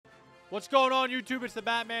What's going on, YouTube? It's the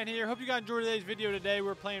Batman here. Hope you guys enjoyed today's video. Today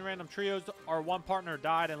we're playing random trios. Our one partner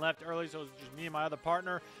died and left early, so it was just me and my other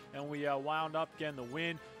partner, and we wound up getting the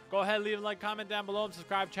win. Go ahead, leave a like, comment down below, and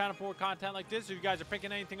subscribe to the channel for more content like this. If you guys are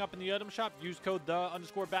picking anything up in the item shop, use code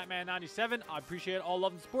 _Batman97. I appreciate all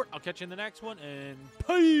love and support. I'll catch you in the next one, and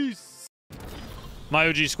peace. My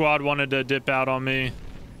OG squad wanted to dip out on me.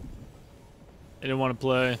 They didn't want to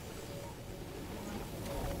play.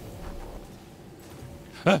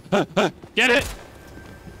 Get it!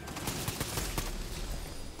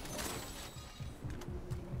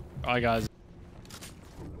 All right, guys.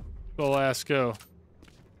 Go, let's go.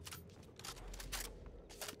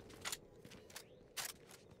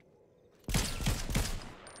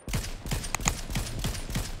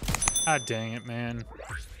 God dang it, man.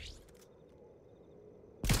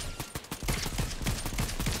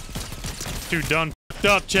 Dude, done f***ed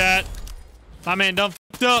up, chat. My man done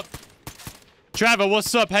f***ed up. Trevor,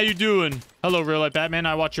 what's up? How you doing? Hello, Real Life Batman.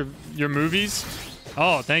 I watch your movies.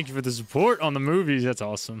 Oh, thank you for the support on the movies. That's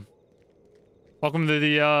awesome. Welcome to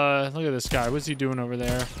the, look at this guy. What's he doing over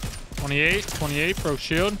there? 28, broke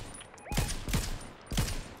shield.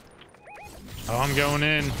 Oh, I'm going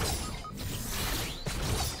in.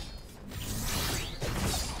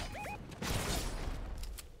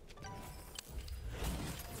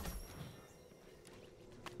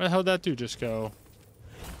 Where the hell did that dude just go?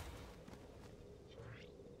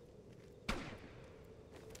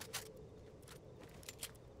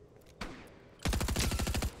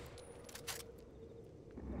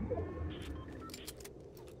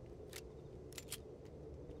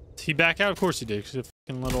 Did he back out? Of course he did, because he's a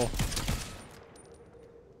fucking little...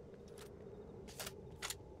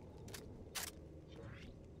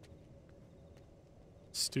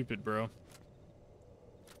 Stupid, bro.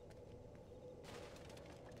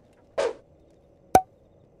 I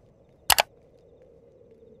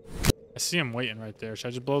see him waiting right there. Should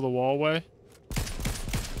I just blow the wall away?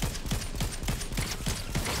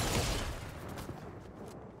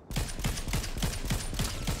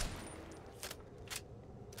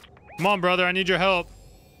 Come on, brother. I need your help.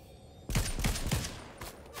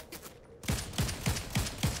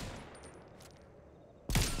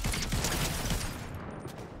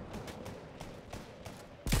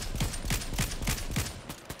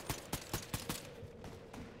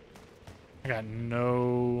 I got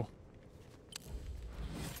no...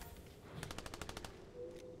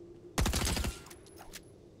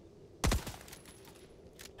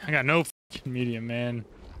 I got no fucking medium, man.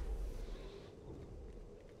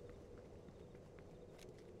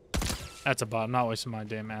 That's a bot. I'm not wasting my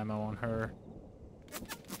damn ammo on her.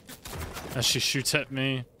 As she shoots at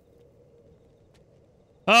me.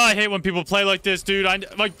 Oh, I hate when people play like this, dude.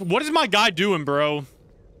 Like, what is my guy doing, bro?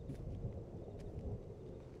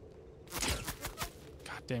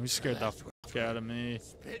 God damn, you scared the fuck out of me.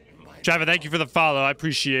 Trevor, thank you for the follow. I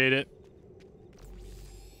appreciate it.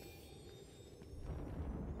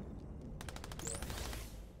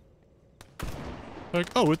 Like,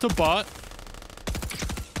 oh, it's a bot.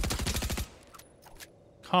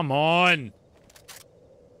 Come on.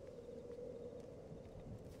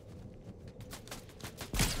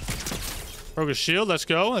 Broke a shield. Let's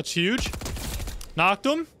go. That's huge. Knocked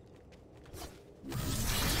him.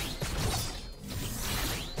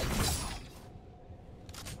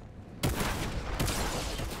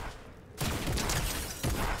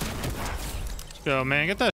 Let's go, man.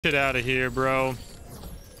 Get that shit out of here, bro.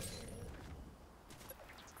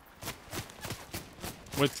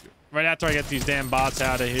 Right after I get these damn bots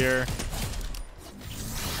out of here.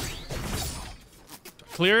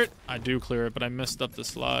 Clear it? I do clear it, but I messed up the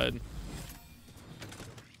slide.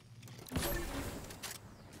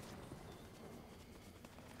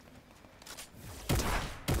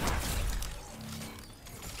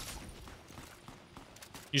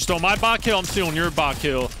 You stole my bot kill? I'm stealing your bot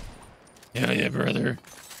kill. Yeah, brother.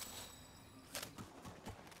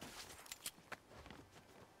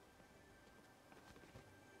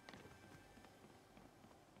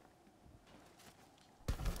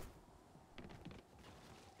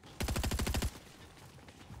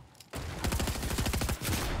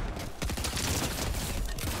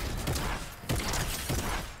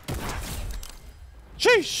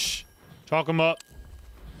 Sheesh! Chalk him up.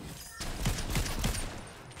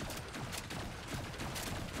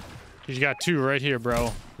 You got two right here,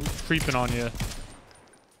 bro. Creeping on you.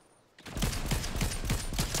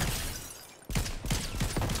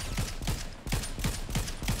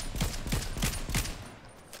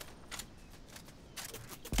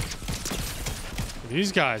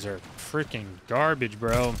 These guys are freaking garbage,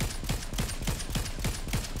 bro.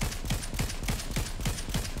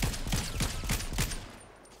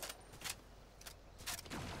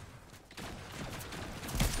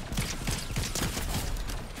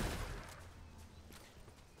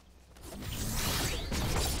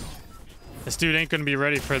 This dude ain't gonna be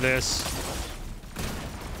ready for this.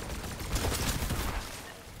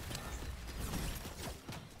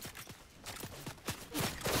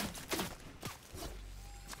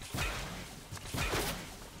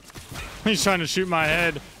 He's trying to shoot my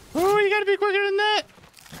head. Oh, you gotta be quicker than that.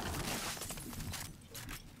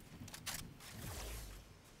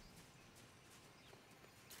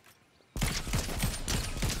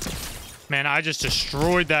 Man, I just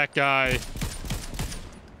destroyed that guy.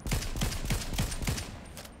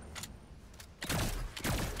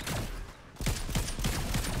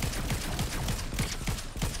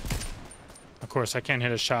 Of course, I can't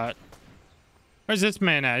hit a shot. Where's this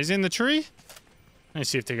man at? He's in the tree? Let me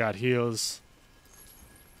see if they got heals.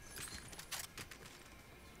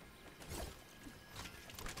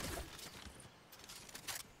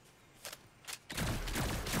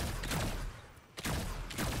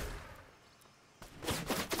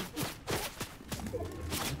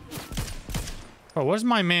 Oh, what's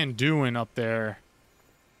my man doing up there?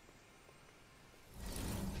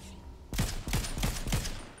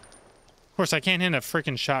 Of course, I can't hit a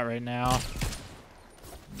freaking shot right now.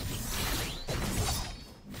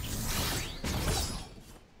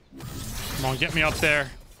 Come on, get me up there.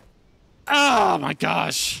 Oh my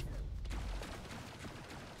gosh.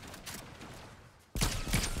 Of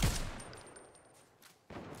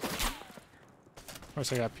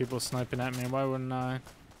course, I got people sniping at me. Why wouldn't I?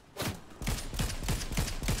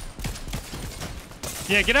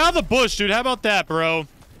 Yeah, get out of the bush, dude. How about that, bro?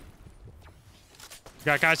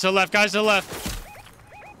 Got guys to the left, guys to the left.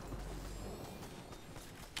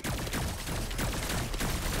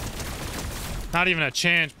 Not even a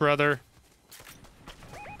chance, brother.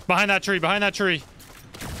 Behind that tree, behind that tree.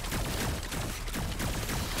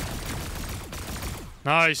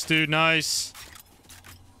 Nice, dude, nice.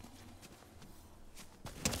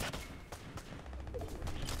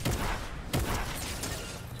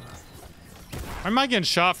 Where am I getting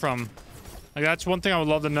shot from? Like, that's one thing I would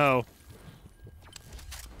love to know.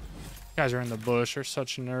 You guys are in the bush. You're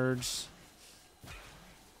such nerds.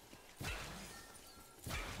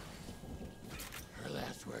 Her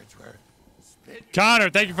last words were, spit. Connor,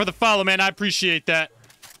 thank you for the follow, man. I appreciate that.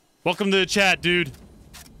 Welcome to the chat, dude.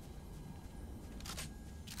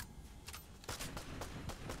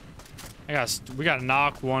 We gotta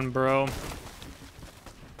knock one, bro.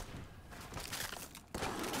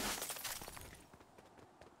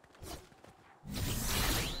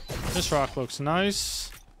 This rock looks nice.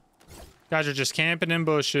 Guys are just camping in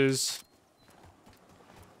bushes.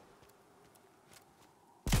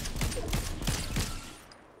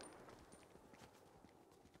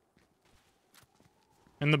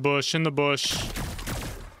 In the bush, in the bush.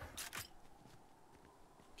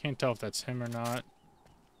 Can't tell if that's him or not.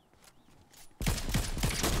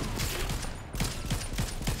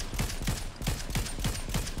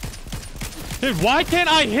 Dude, why can't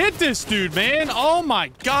I hit this dude, man? Oh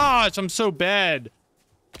my gosh, I'm so bad.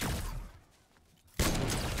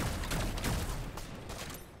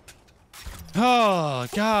 Oh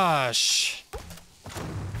gosh.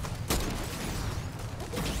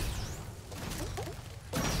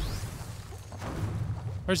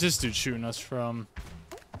 Where's this dude shooting us from?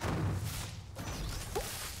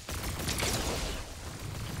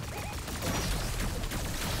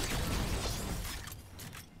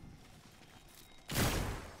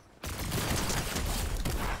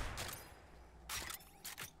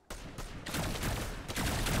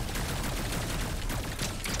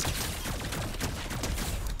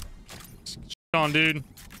 On, dude.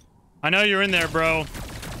 I know you're in there, bro.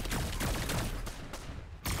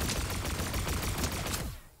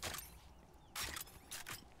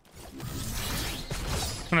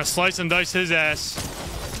 I'm gonna slice and dice his ass.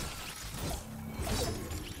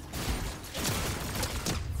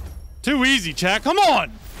 Too easy, chat. Come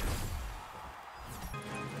on.